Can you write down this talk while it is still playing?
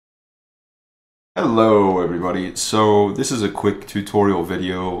Hello everybody. So this is a quick tutorial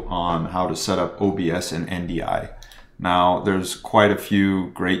video on how to set up OBS and NDI. Now there's quite a few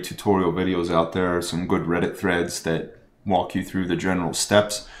great tutorial videos out there, some good Reddit threads that walk you through the general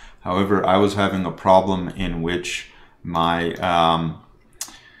steps. However, I was having a problem in which my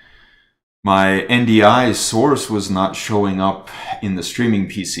NDI source was not showing up in the streaming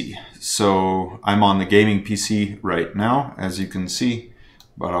PC. So I'm on the gaming PC right now, as you can see,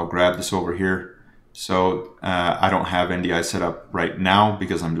 but I'll grab this over here. So I don't have NDI set up right now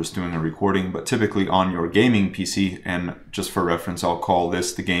because I'm just doing a recording, but typically on your gaming PC, and just for reference, I'll call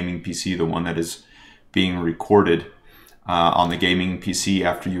this the gaming PC, the one that is being recorded. On the gaming PC,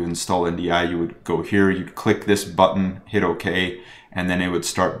 after you install NDI, you would go here, you'd click this button, hit OK, and then it would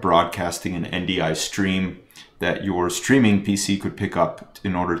start broadcasting an NDI stream that your streaming PC could pick up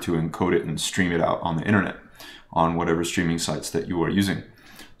in order to encode it and stream it out on the internet on whatever streaming sites that you are using.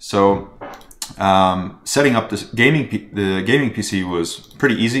 So setting up the gaming PC was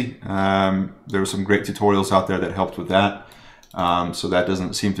pretty easy. There were some great tutorials out there that helped with that, so that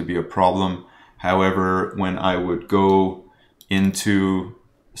doesn't seem to be a problem. However, when I would go into,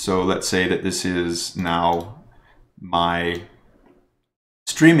 so let's say that this is now my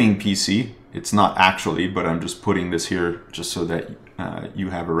streaming PC. It's not actually, but I'm just putting this here just so that you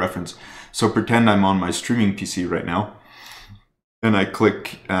have a reference. So pretend I'm on my streaming PC right now. And I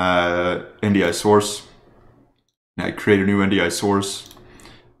click NDI source, and I create a new NDI source.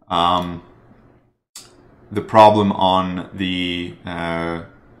 The problem on the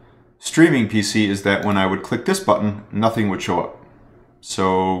streaming PC is that when I would click this button, nothing would show up.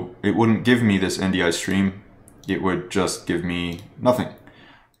 So it wouldn't give me this NDI stream, it would just give me nothing.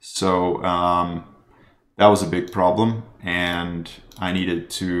 So that was a big problem, and I needed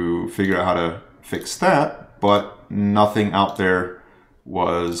to figure out how to fix that, but nothing out there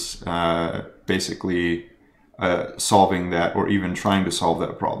was basically solving that, or even trying to solve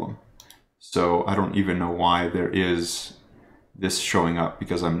that problem. So I don't even know why there is this showing up,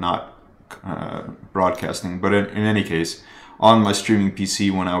 because I'm not broadcasting. But in any case, on my streaming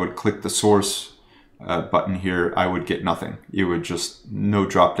PC, when I would click the source button here, I would get nothing. It would just, no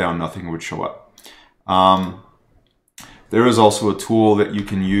drop down, nothing would show up. There is also a tool that you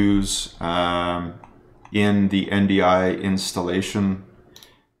can use in the NDI installation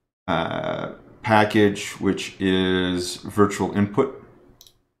package, which is virtual input,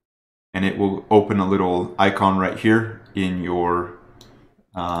 and it will open a little icon right here in your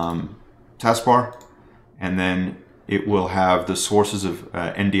taskbar, and then it will have the sources of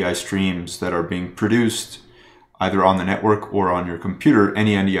NDI streams that are being produced either on the network or on your computer.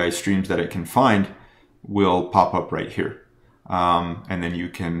 Any NDI streams that it can find will pop up right here, and then you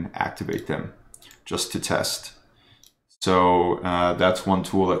can activate them just to test. So that's one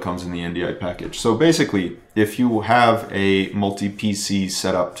tool that comes in the NDI package. So basically, if you have a multi-PC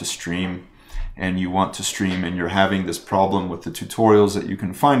set up to stream, and you want to stream, and you're having this problem with the tutorials that you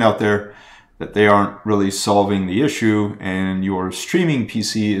can find out there, that they aren't really solving the issue, and your streaming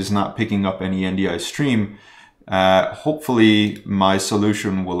PC is not picking up any NDI stream, hopefully my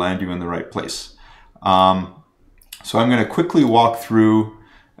solution will land you in the right place. So I'm going to quickly walk through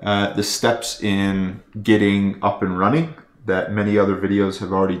the steps in getting up and running that many other videos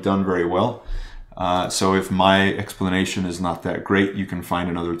have already done very well. So if my explanation is not that great, you can find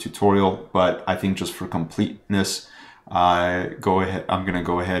another tutorial, but I think just for completeness, I'm going to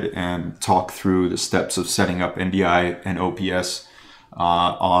go ahead and talk through the steps of setting up NDI and OBS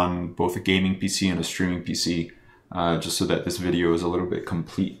on both a gaming PC and a streaming PC, just so that this video is a little bit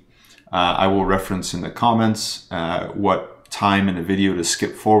complete. I will reference in the comments what time in the video to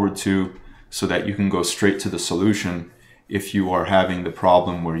skip forward to, so that you can go straight to the solution if you are having the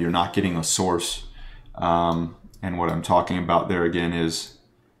problem where you're not getting a source. And what I'm talking about there again is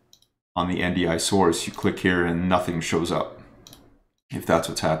on the NDI source, you click here and nothing shows up, if that's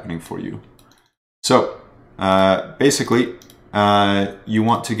what's happening for you. So basically, you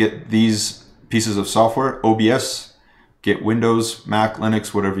want to get these pieces of software, OBS, get Windows, Mac,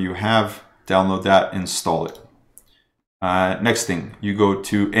 Linux, whatever you have, download that, install it. Next thing, you go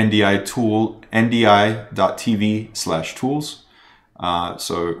to NDI tool, ndi.tv/tools.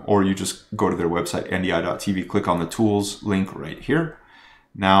 Or you just go to their website, ndi.tv, click on the tools link right here.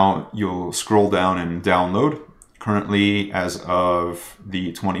 Now you'll scroll down and download. Currently, as of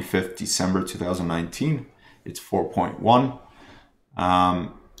the 25th December 2019, it's 4.1.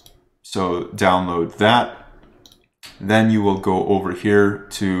 So download that. Then you will go over here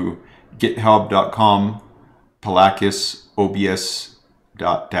to github.com Palakis OBS-NDI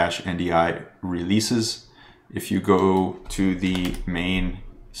releases. If you go to the main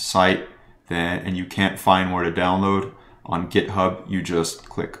site, and you can't find where to download on GitHub, you just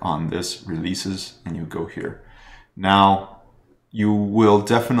click on this releases and you go here. Now, you will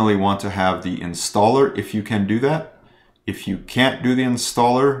definitely want to have the installer if you can do that. If you can't do the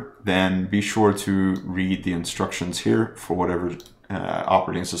installer, then be sure to read the instructions here for whatever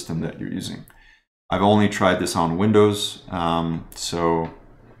operating system that you're using. I've only tried this on Windows, so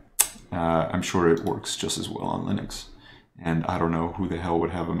I'm sure it works just as well on Linux. And I don't know who the hell would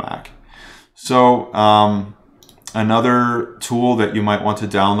have a Mac. So another tool that you might want to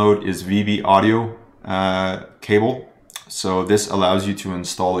download is VB Audio cable. So this allows you to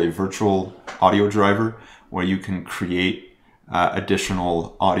install a virtual audio driver where you can create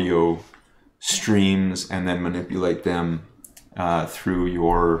additional audio streams and then manipulate them through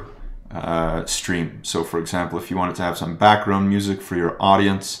your stream. So for example, if you wanted to have some background music for your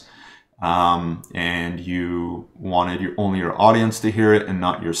audience and you wanted only your audience to hear it and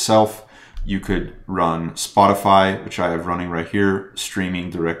not yourself, you could run Spotify, which I have running right here, streaming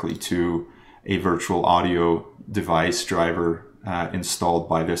directly to a virtual audio device driver installed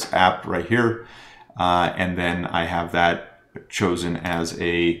by this app right here. And then I have that chosen as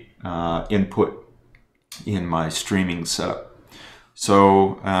a input in my streaming setup.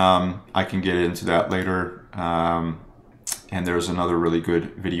 So I can get into that later. And there's another really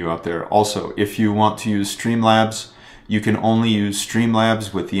good video out there. Also, if you want to use Streamlabs, you can only use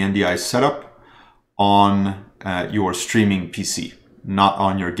Streamlabs with the NDI setup on your streaming PC, not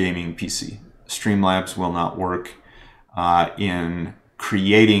on your gaming PC. Streamlabs will not work in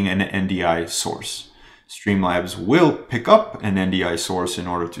creating an NDI source. Streamlabs will pick up an NDI source in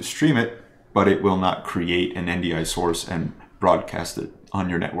order to stream it, but it will not create an NDI source and broadcast it on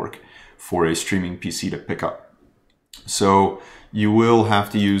your network for a streaming PC to pick up. So you will have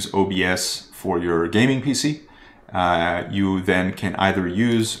to use OBS for your gaming PC. You then can either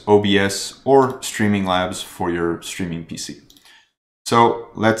use OBS or Streamlabs for your streaming PC. So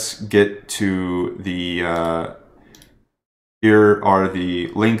let's get to the, here are the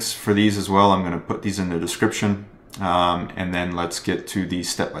links for these as well. I'm going to put these in the description. And then let's get to the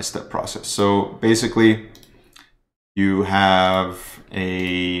step-by-step process. So basically, you have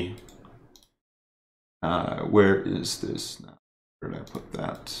a, where is this now? Where did I put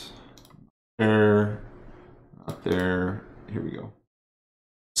that? There, not there, here we go.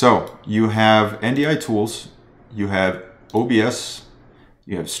 So you have NDI Tools, you have OBS,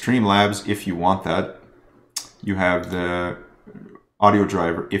 you have Streamlabs if you want that. You have the audio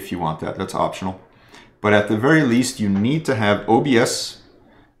driver if you want that, that's optional. But at the very least, you need to have OBS.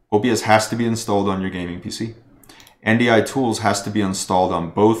 OBS has to be installed on your gaming PC. NDI Tools has to be installed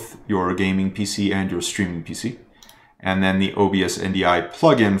on both your gaming PC and your streaming PC. And then the OBS NDI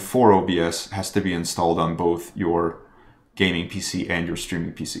plugin for OBS has to be installed on both your gaming PC and your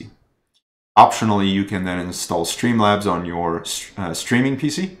streaming PC. Optionally, you can then install Streamlabs on your streaming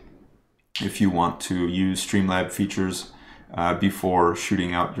PC if you want to use Streamlabs features before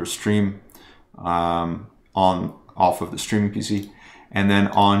shooting out your stream off of the streaming PC. And then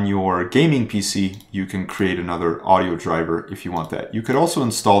on your gaming PC, you can create another audio driver if you want that. You could also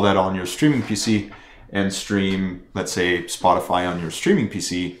install that on your streaming PC and stream, let's say, Spotify on your streaming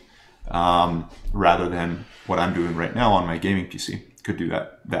PC rather than what I'm doing right now on my gaming PC. Could do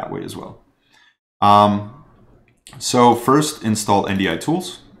that way as well. So first, install NDI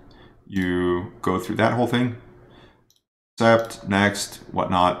Tools. You go through that whole thing. Accept, next,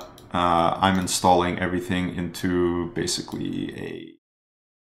 whatnot. I'm installing everything into basically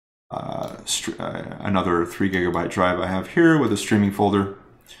another 3 GB drive I have here with a streaming folder.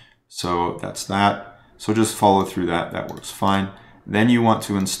 So that's that. So just follow through that. That works fine. Then you want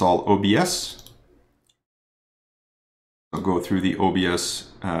to install OBS. So go through the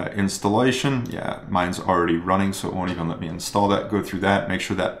OBS installation. Yeah, mine's already running, so it won't even let me install that. Go through that. Make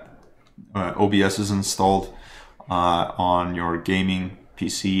sure that OBS is installed on your gaming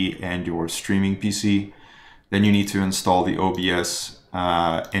PC and your streaming PC. Then you need to install the OBS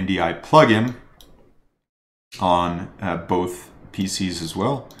NDI plugin on both PCs as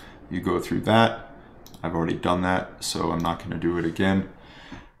well. You go through that. I've already done that, so I'm not going to do it again.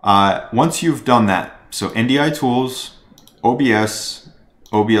 Once you've done that, so NDI Tools, OBS,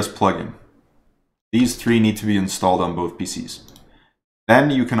 OBS plugin, these three need to be installed on both PCs. Then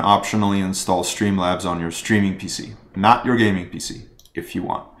you can optionally install Streamlabs on your streaming PC, not your gaming PC, if you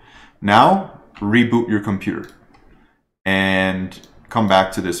want. Now, reboot your computer and come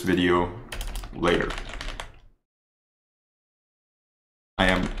back to this video later. I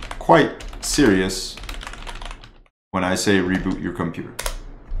am quite serious when I say reboot your computer.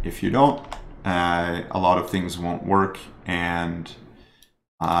 If you don't, a lot of things won't work, and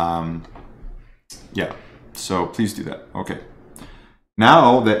Yeah, so please do that. Okay.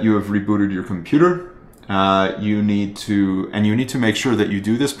 Now that you have rebooted your computer, you need to make sure that you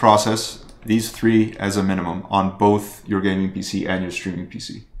do this process, these three as a minimum, on both your gaming PC and your streaming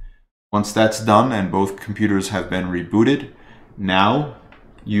PC. Once that's done and both computers have been rebooted, now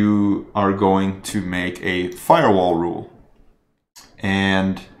you are going to make a firewall rule.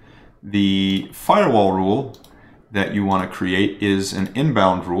 And the firewall rule that you want to create is an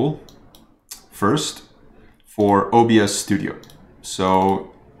inbound rule first for OBS Studio.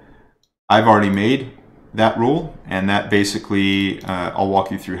 So I've already made that rule, and that basically, I'll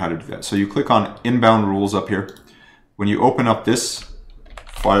walk you through how to do that. So you click on inbound rules up here. When you open up this,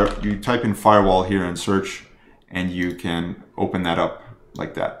 you type in firewall here and search, and you can open that up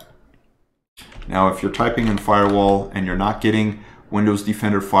like that. Now, if you're typing in firewall and you're not getting Windows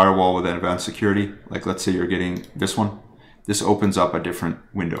Defender Firewall with Advanced Security, like let's say you're getting this one, this opens up a different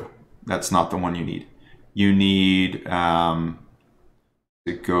window. That's not the one you need. You need to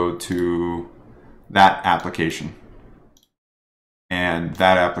go to that application. And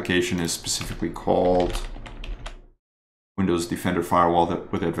that application is specifically called Windows Defender Firewall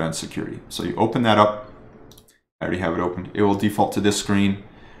with Advanced Security. So you open that up. I already have it opened. It will default to this screen.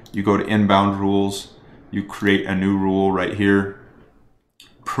 You go to inbound rules. You create a new rule right here.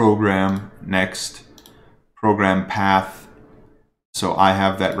 Program, next, program path. So I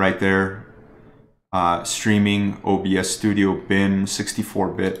have that right there. Streaming OBS Studio bin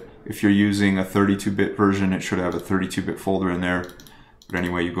 64-bit. If you're using a 32-bit version, it should have a 32-bit folder in there. But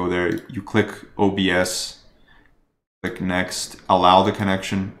anyway, you go there, you click OBS, click next, allow the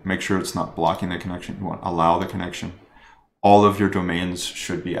connection. Make sure it's not blocking the connection. You want allow the connection. All of your domains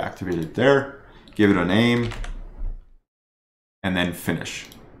should be activated there. Give it a name, and then finish.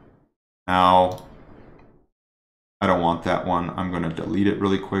 Now, I don't want that one. I'm going to delete it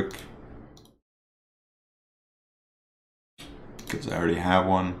really quick because I already have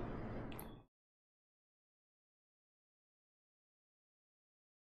one.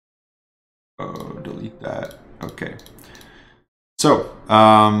 Oh, delete that. Okay. So,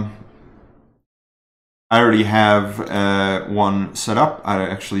 I already have one set up. I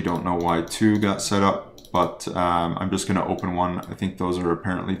actually don't know why two got set up, but I'm just going to open one. I think those are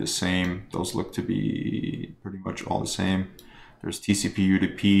apparently the same. Those look to be pretty much all the same. There's TCP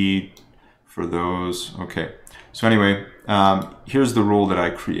UDP for those. Okay. So anyway, here's the rule that I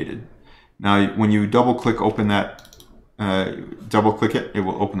created. Now, when you double-click open that, double-click it, it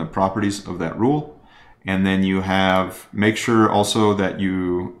will open the properties of that rule. And then you have, make sure also that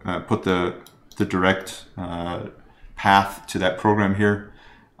you put the direct path to that program here.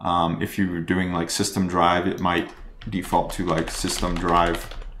 If you're doing like system drive, it might default to like system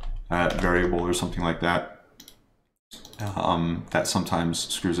drive variable or something like that. That sometimes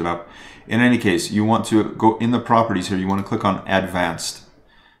screws it up. In any case, you want to go in the properties here, you want to click on advanced.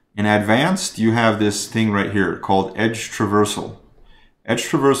 In advanced, you have this thing right here called Edge Traversal. Edge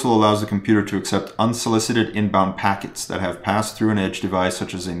Traversal allows the computer to accept unsolicited inbound packets that have passed through an edge device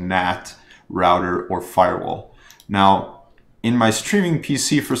such as a NAT, router, or firewall. Now, in my streaming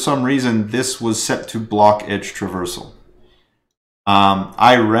PC, for some reason, this was set to block Edge Traversal.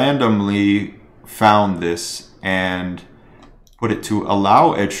 I randomly found this and put it to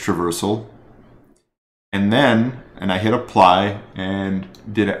allow Edge Traversal, and I hit apply and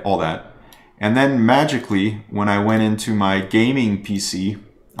did all that. And then magically, when I went into my gaming PC,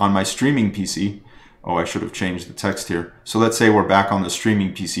 on my streaming PC, oh, I should have changed the text here. So let's say we're back on the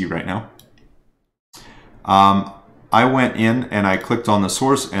streaming PC right now. I went in and I clicked on the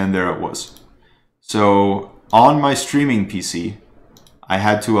source, and there it was. So on my streaming PC, I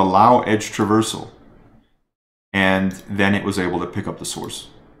had to allow Edge Traversal, and then it was able to pick up the source.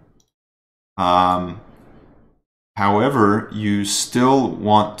 However, you still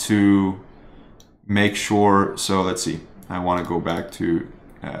want to make sure, so let's see, I want to go back to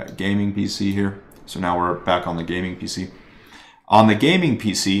gaming PC here. So now we're back on the gaming PC. On the gaming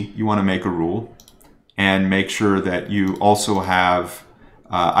PC, you want to make a rule and make sure that you also have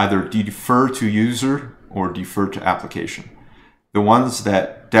either defer to user or defer to application. The ones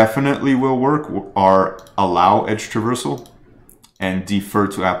that definitely will work are allow Edge Traversal and defer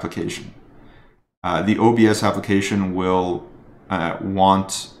to application. The OBS application will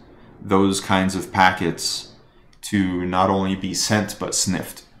want those kinds of packets to not only be sent but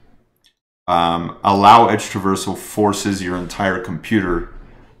sniffed. Allow Edge Traversal forces your entire computer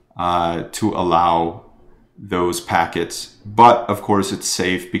to allow those packets, but of course it's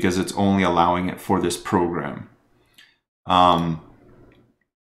safe because it's only allowing it for this program.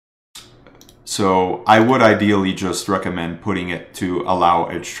 So I would ideally just recommend putting it to allow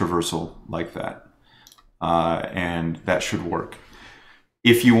Edge Traversal like that. and that should work.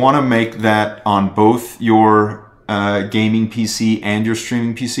 If you want to make that on both your gaming PC and your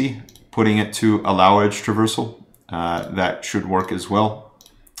streaming PC, putting it to allow edge traversal, that should work as well.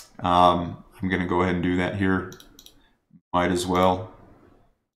 I'm going to go ahead and do that here. Might as well.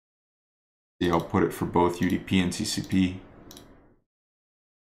 See, I'll put it for both UDP and TCP.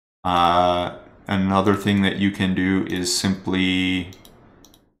 Another thing that you can do is simply,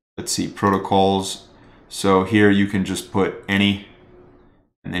 let's see, protocols. So here you can just put any,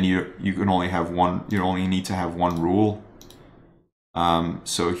 and then you can only have one, you only need to have one rule.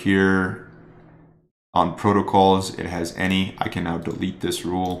 So here on protocols, it has any. I can now delete this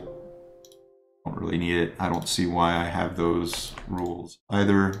rule. Don't really need it. I don't see why I have those rules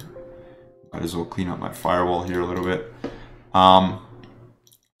either. Might as well clean up my firewall here a little bit.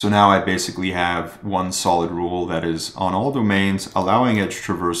 So now I basically have one solid rule that is on all domains, allowing edge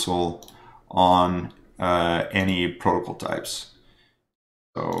traversal on any protocol types.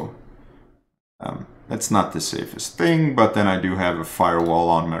 So that's not the safest thing, but then I do have a firewall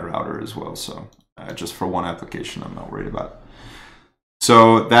on my router as well. So just for one application, I'm not worried about it.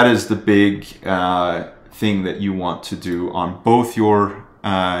 So that is the big thing that you want to do on both your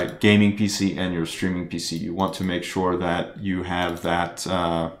gaming PC and your streaming PC. You want to make sure that you have that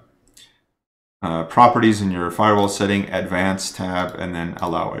properties in your firewall setting, advanced tab, and then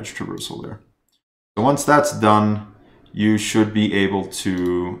allow edge traversal there. So once that's done, you should be able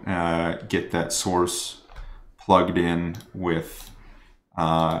to get that source plugged in with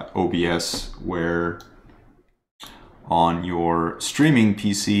OBS, where on your streaming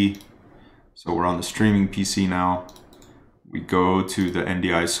PC, so we're on the streaming PC now, we go to the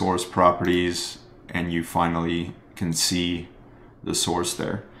NDI source properties and you finally can see the source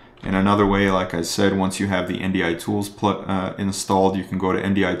there. And another way, like I said, once you have the NDI Tools installed, you can go to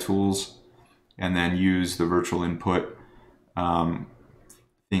NDI Tools and then use the virtual input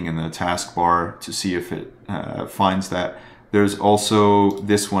thing in the taskbar to see if it finds that. There's also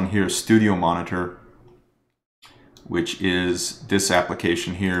this one here, Studio Monitor, which is this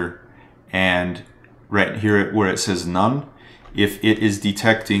application here. And right here where it says none, if it is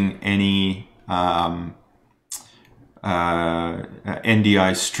detecting any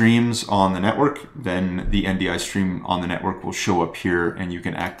NDI streams on the network, then the NDI stream on the network will show up here and you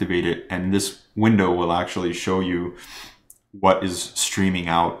can activate it. And this window will actually show you what is streaming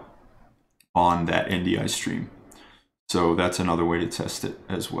out on that NDI stream. So that's another way to test it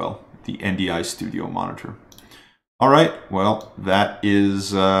as well, the NDI Studio Monitor. All right, well, that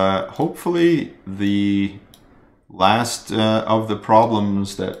is hopefully the last of the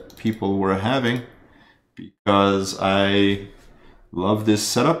problems that people were having, because I love this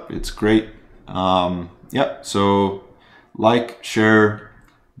setup. It's great. Yeah, so like, share.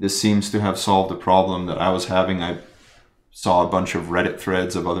 This seems to have solved the problem that I was having. I saw a bunch of Reddit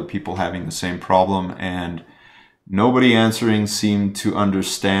threads of other people having the same problem, and nobody answering seemed to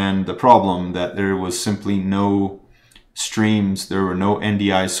understand the problem, that there was simply no streams, there were no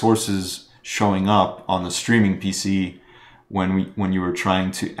NDI sources showing up on the streaming PC when you were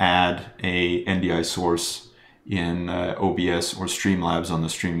trying to add a NDI source in OBS or Streamlabs on the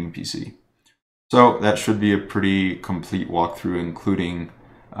streaming PC. So that should be a pretty complete walkthrough, including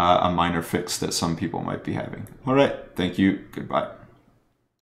a minor fix that some people might be having. All right, thank you, goodbye.